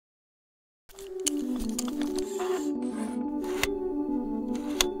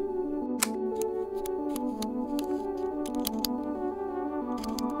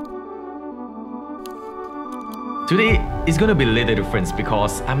Today is going to be a little different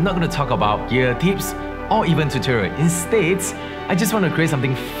because I'm not going to talk about gear tips or even tutorial. Instead, I just want to create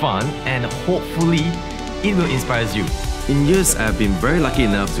something fun and hopefully it will inspire you. In years, I've been very lucky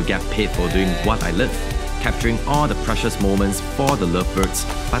enough to get paid for doing what I love, capturing all the precious moments for the lovebirds.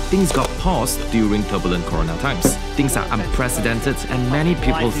 But things got paused during turbulent corona times. Things are unprecedented and many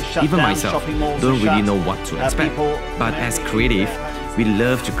people, even myself, don't really know what to expect. But as creative, we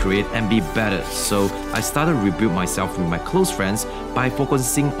love to create and be better, so I started to rebuild myself with my close friends by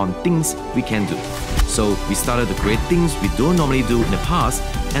focusing on things we can do. So we started to create things we don't normally do in the past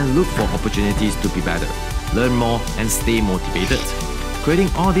and look for opportunities to be better, learn more and stay motivated. Creating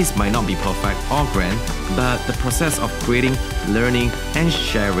all this might not be perfect or grand, but the process of creating, learning and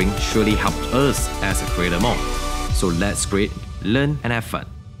sharing surely helped us as a creator more. So let's create, learn and have fun.